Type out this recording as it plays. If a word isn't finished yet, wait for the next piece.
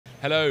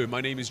Hello, my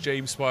name is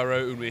James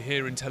Spyro and we're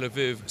here in Tel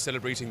Aviv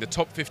celebrating the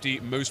top 50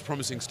 most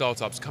promising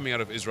startups coming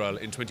out of Israel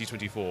in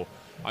 2024.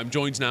 I'm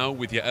joined now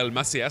with Yael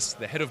Macias,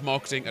 the head of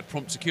marketing at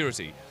Prompt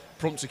Security.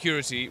 Prompt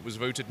Security was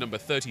voted number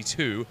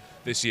 32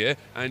 this year,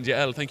 and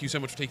Yael, thank you so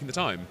much for taking the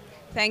time.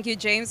 Thank you,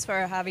 James,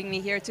 for having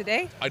me here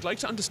today. I'd like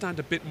to understand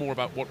a bit more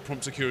about what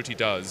Prompt Security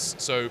does.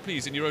 So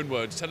please, in your own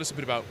words, tell us a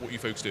bit about what you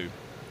folks do.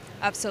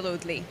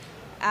 Absolutely.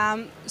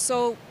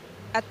 So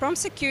at Prompt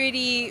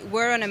Security,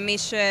 we're on a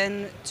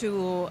mission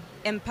to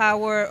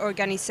empower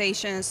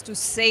organizations to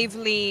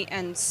safely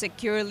and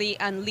securely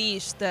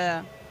unleash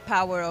the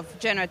power of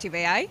generative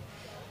AI.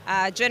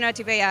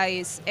 Generative AI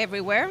is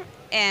everywhere,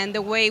 and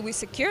the way we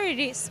secure it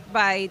is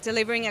by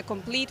delivering a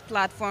complete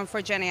platform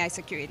for GenAI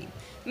security.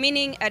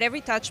 Meaning at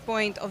every touch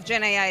point of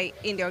GenAI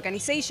in the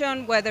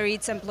organization, whether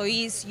it's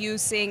employees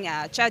using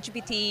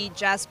ChatGPT,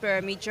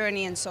 Jasper,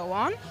 Midjourney, and so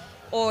on,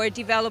 or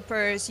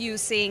developers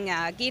using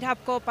GitHub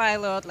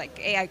Copilot, like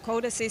AI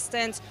code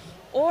assistants,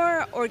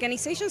 or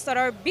organizations that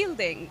are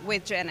building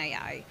with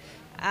GenAI.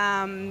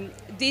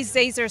 These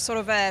days there's sort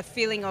of a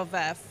feeling of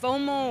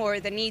FOMO, or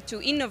the need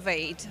to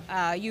innovate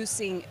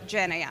using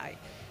GenAI.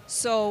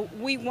 So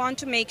we want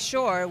to make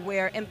sure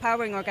we're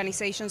empowering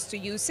organizations to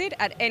use it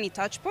at any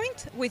touch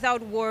point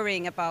without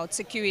worrying about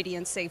security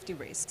and safety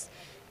risks.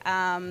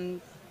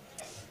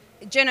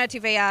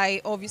 Generative AI,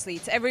 obviously,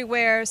 it's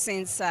everywhere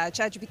since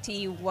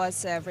ChatGPT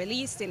was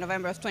released in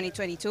November of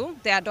 2022.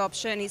 The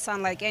adoption is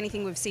unlike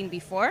anything we've seen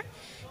before,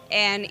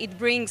 and it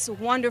brings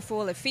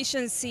wonderful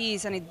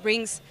efficiencies, and it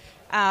brings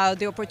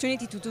the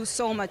opportunity to do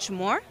so much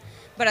more.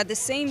 But at the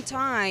same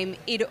time,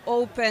 it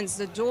opens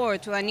the door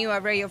to a new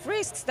array of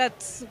risks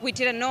that we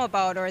didn't know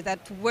about, or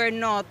that were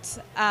not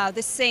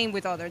the same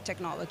with other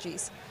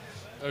technologies.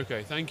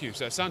 Okay, thank you.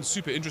 So it sounds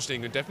super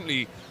interesting and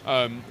definitely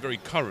very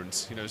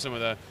current. You know, some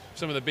of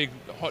the big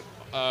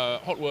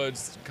hot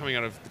words coming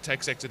out of the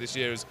tech sector this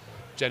year is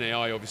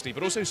GenAI, obviously,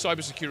 but also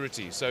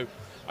cybersecurity. So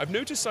I've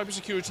noticed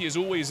cybersecurity is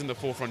always in the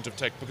forefront of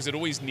tech because it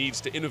always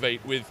needs to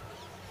innovate with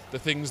the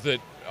things that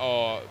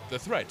are the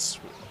threats.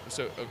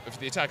 So of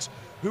the attacks.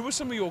 Who are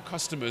some of your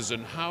customers,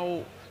 and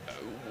how?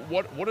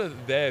 What are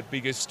their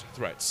biggest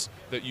threats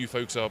that you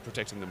folks are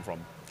protecting them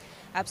from?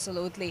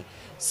 Absolutely.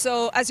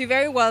 So as you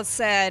very well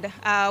said,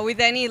 with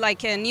any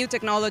a new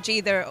technology,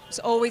 there's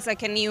always a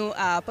new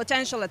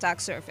potential attack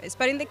surface.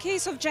 But in the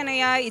case of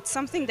GenAI, it's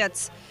something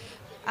that's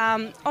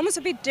almost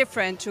a bit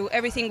different to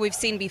everything we've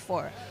seen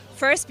before.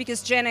 First,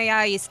 because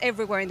GenAI is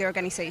everywhere in the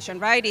organization,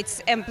 right?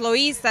 It's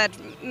employees that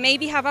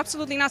maybe have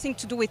absolutely nothing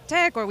to do with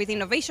tech or with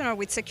innovation or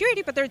with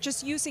security, but they're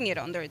just using it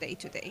on their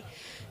day-to-day.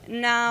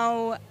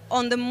 Now,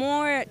 on the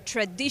more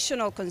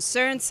traditional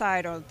concern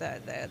side, or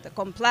the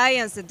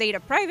compliance, the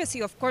data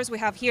privacy, of course, we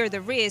have here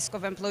the risk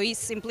of employees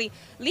simply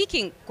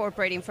leaking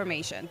corporate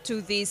information to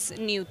these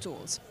new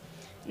tools.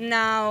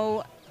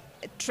 Now,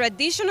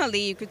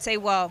 traditionally, you could say,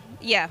 well,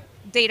 yeah,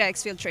 data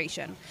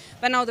exfiltration.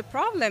 But now the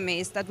problem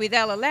is that with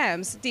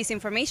LLMs, this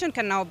information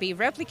can now be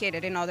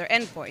replicated in other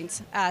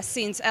endpoints,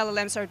 since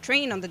LLMs are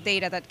trained on the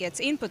data that gets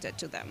inputted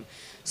to them.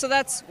 So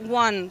that's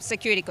one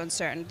security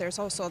concern. There's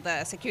also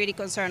the security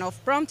concern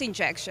of prompt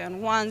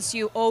injection. Once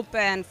you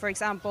open, for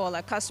example,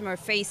 a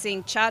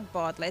customer-facing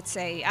chatbot, let's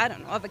say, I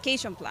don't know, a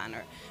vacation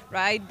planner,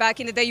 right?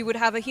 Back in the day, you would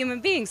have a human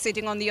being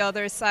sitting on the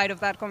other side of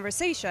that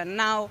conversation.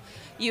 Now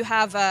you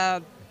have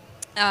an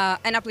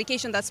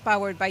application that's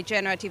powered by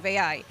generative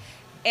AI.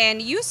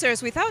 And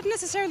users, without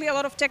necessarily a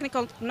lot of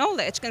technical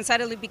knowledge, can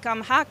suddenly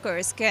become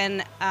hackers,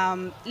 can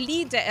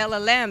lead the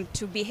LLM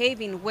to behave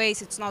in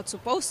ways it's not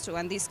supposed to.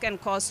 And this can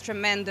cause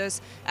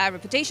tremendous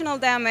reputational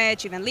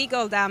damage, even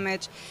legal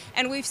damage.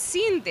 And we've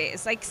seen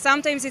this. Like,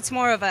 sometimes it's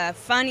more of a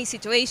funny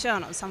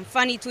situation, or some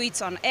funny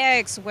tweets on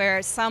X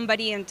where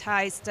somebody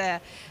enticed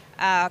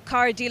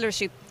car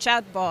dealership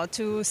chatbot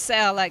to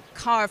sell a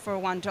car for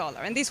 $1.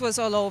 And this was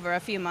all over a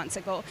few months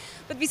ago.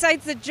 But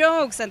besides the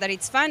jokes and that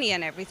it's funny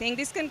and everything,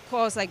 this can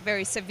cause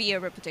very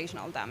severe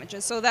reputational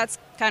damages. So that's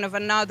kind of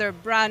another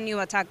brand new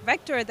attack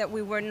vector that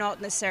we were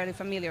not necessarily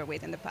familiar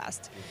with in the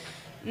past.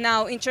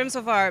 Now, in terms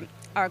of our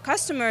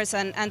customers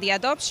and the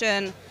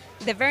adoption,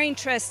 the very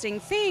interesting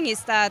thing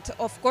is that,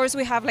 of course,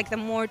 we have the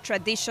more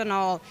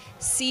traditional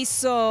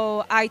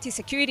CISO IT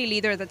security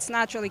leader that's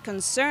naturally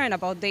concerned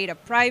about data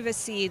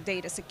privacy,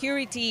 data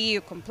security,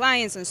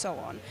 compliance, and so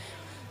on.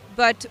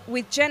 But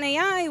with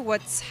GenAI,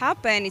 what's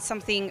happened is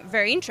something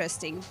very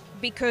interesting,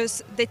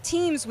 because the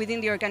teams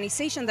within the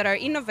organization that are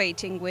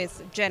innovating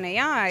with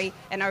GenAI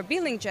and are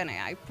building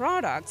GenAI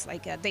products,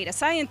 like data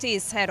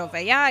scientists, head of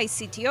AI,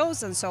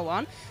 CTOs, and so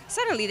on,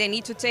 suddenly they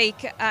need to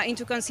take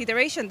into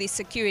consideration these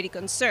security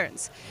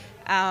concerns.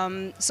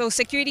 So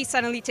security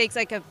suddenly takes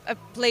a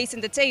place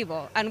in the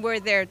table, and we're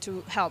there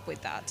to help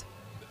with that.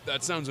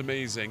 That sounds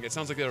amazing. It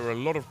sounds like there are a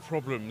lot of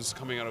problems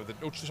coming out of the...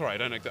 Oh, sorry, I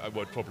don't like that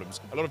word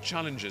problems. A lot of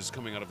challenges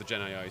coming out of the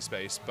GenAI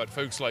space, but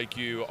folks like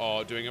you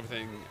are doing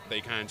everything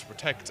they can to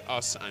protect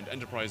us and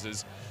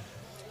enterprises.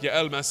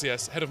 Yael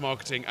Macias, Head of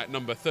Marketing at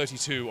number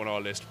 32 on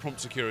our list, Prompt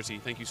Security.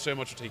 Thank you so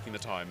much for taking the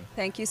time.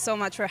 Thank you so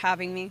much for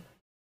having me.